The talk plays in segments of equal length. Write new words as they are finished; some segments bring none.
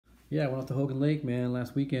Yeah, I went off to Hogan Lake, man,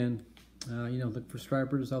 last weekend. Looking for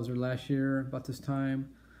stripers. I was there last year about this time,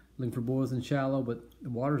 looking for boils in shallow, but the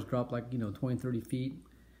water's dropped like, 20, 30 feet.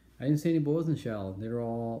 I didn't see any boils in shallow.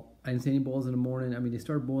 I didn't see any boils in the morning. I mean, they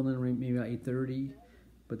started boiling around maybe about 8:30,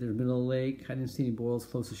 but they're middle of the lake. I didn't see any boils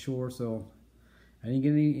close to shore, so I didn't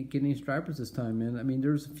get any stripers this time, man. I mean,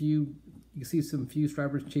 there's a few, you can see some few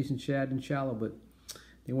stripers chasing shad in shallow, but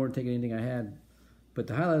they weren't taking anything I had. But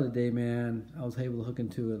the highlight of the day, man, I was able to hook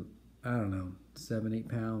into a, I don't know, 7-8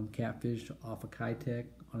 pound catfish off a Keitech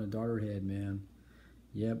on a darter head, man.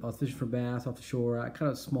 Yep, I was fishing for bass off the shore. I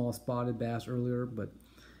caught a small spotted bass earlier, but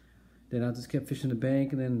then I just kept fishing the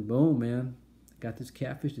bank, and then boom, man, got this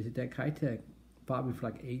catfish to hit that Keitech. Fought me for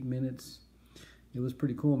like 8 minutes. It was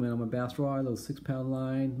pretty cool, man. On my bass rod, a little 6-pound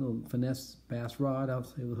line, little finesse bass rod. I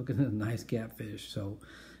was able to hook in a nice catfish. So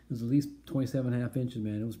it was at least 27.5 inches,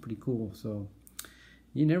 man. It was pretty cool. So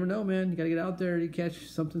you never know, man. You got to get out there to catch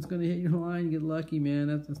something's going to hit your line. You get lucky, man.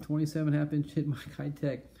 That's 27.5 inch hit my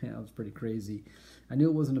Keitech. Yeah, that was pretty crazy. I knew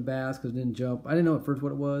it wasn't a bass because it didn't jump. I didn't know at first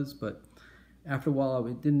what it was, but after a while,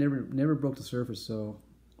 it never broke the surface. So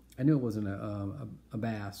I knew it wasn't a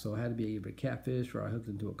bass. So it had to be either a catfish or I hooked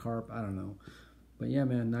into a carp. I don't know. But yeah,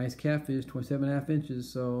 man, nice catfish, 27.5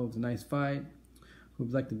 inches. So it was a nice fight. Hope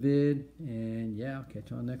you liked the vid. And yeah, I'll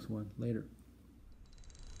catch you on the next one. Later.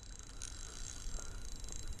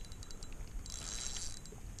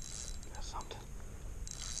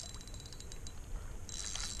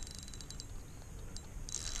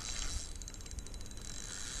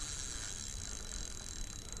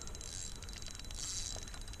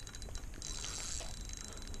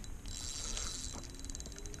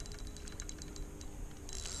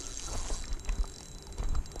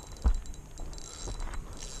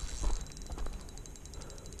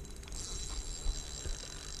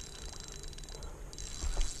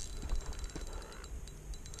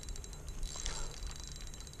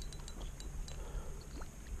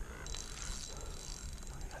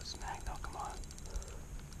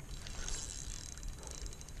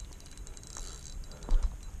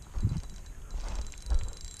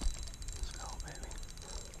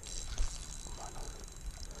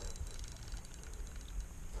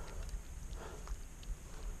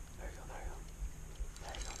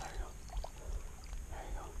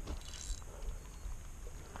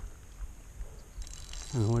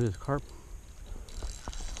 I don't know what it is, carp.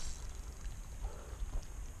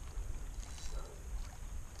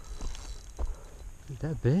 Is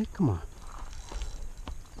that big? Come on.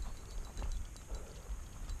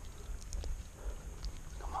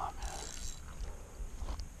 Come on, man.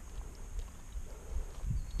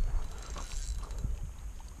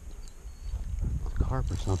 It's a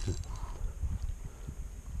carp or something.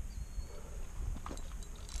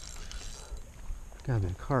 Gotta be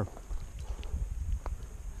a carp.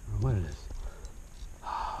 What it is?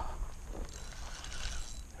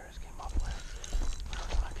 There it came off away.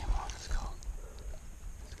 That came off. Let's go.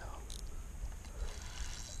 Let's go.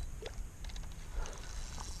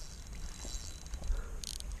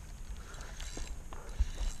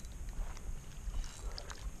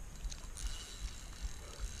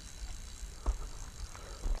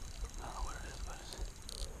 I don't know what it is, but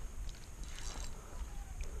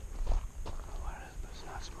it's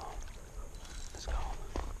not small. Let's go.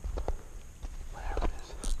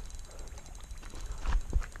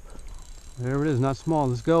 Whatever it is, not small.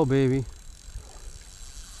 Let's go, baby.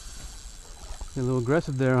 Get a little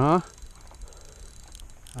aggressive there, huh?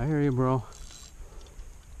 I hear you, bro.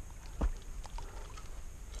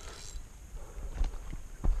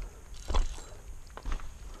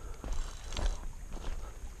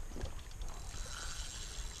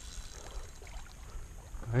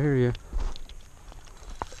 I hear you.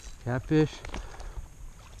 Catfish.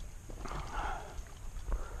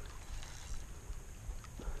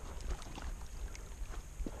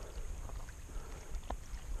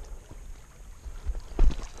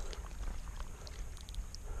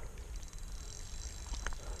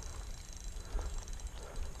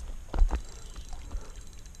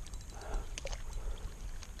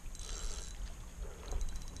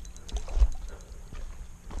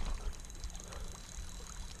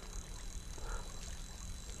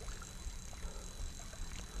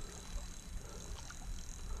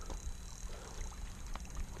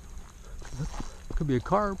 Could be a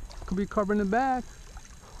carp. Could be a carp in the back.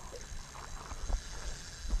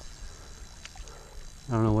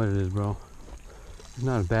 I don't know what it is, bro. It's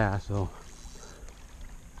not a bass, though.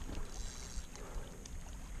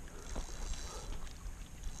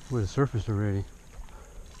 We're at the surface already.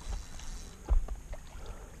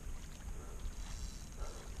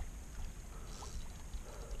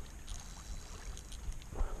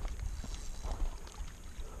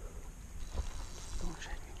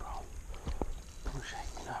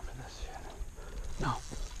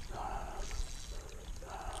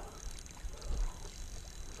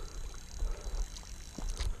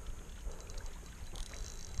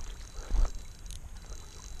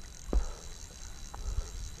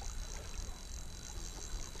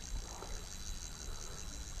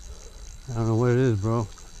 I don't know what it is, bro.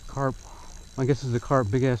 Carp. I guess it's a carp,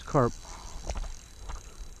 big ass carp.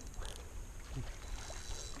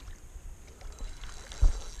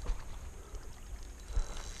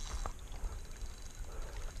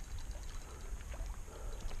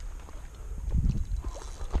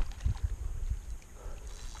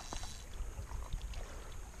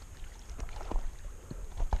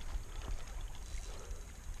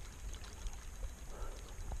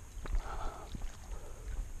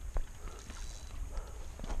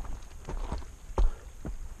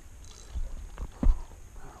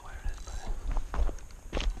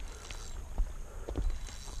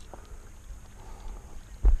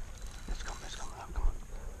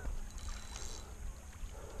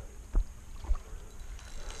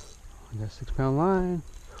 Got a 6-pound line.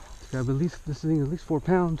 It's gotta be at least, this thing at least 4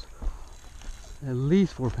 pounds. At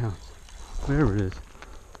least 4 pounds. Whatever it is.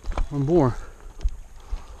 One more.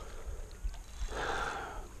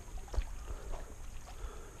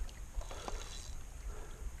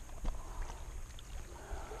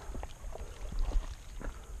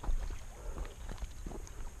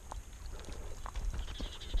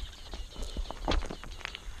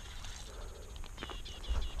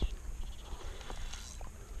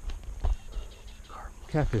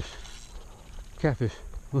 Catfish. Catfish.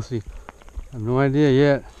 We'll see. I have no idea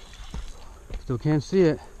yet. Still can't see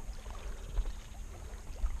it.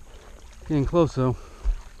 Getting close though. What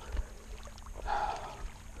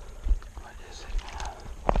is it, man?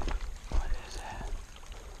 What is it?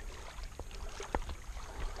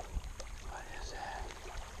 What is it? What is it?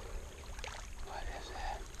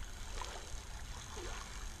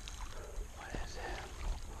 What is it?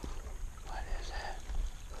 What is it?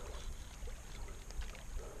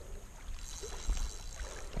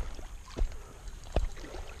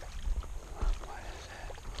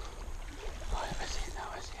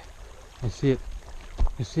 I see it.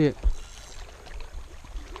 I see it.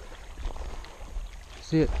 I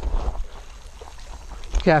see it.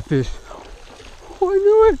 Catfish. Oh, I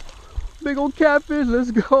knew it. Big old catfish.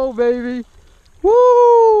 Let's go, baby.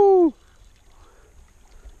 Woo!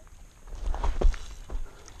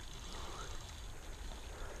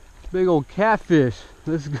 Big old catfish.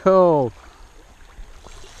 Let's go.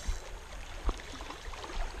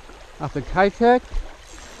 Off the Keitech.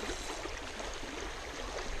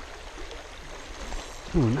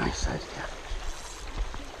 Ooh, nice size catfish.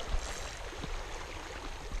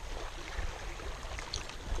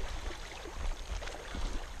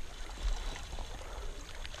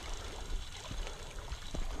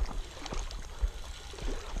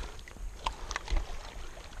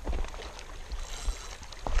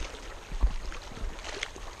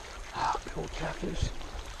 Ah, big old catfish.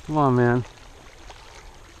 Come on, man.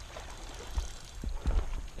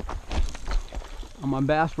 On my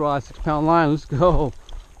bass rod, 6-pound line. Let's go.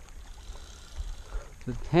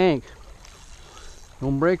 The tank.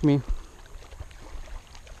 Don't break me.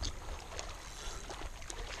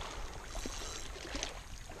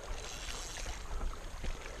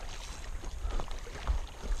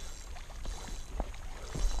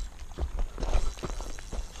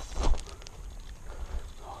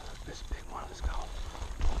 Oh, this big one. Let's go.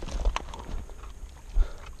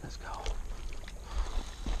 Let's go.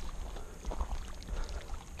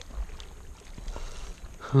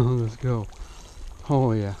 Let's go.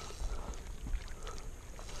 Oh yeah.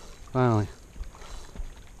 Finally.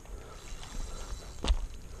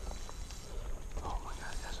 Oh my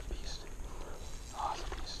god, that's a beast. Oh, it's a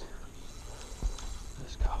beast.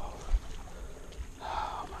 Let's go.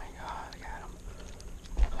 Oh my god, I got him.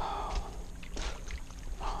 Oh.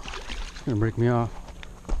 Oh. It's gonna break me off.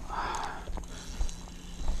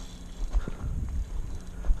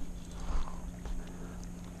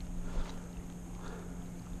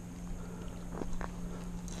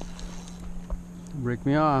 Break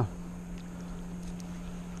me off.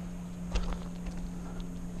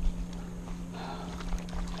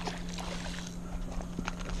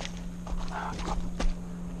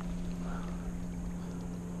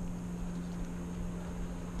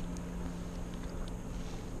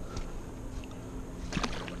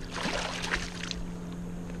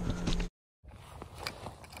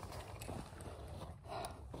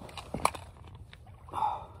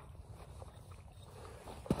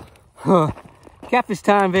 Catfish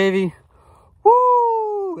time, baby.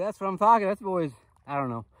 Woo! That's what I'm talking. That's boys, I don't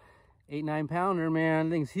know, 8-9 pounder, man.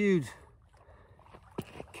 That thing's huge.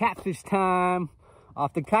 Catfish time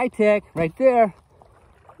off the Keitech right there.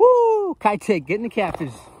 Woo! Keitech getting the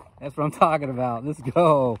catfish. That's what I'm talking about. Let's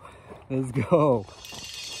go. Let's go.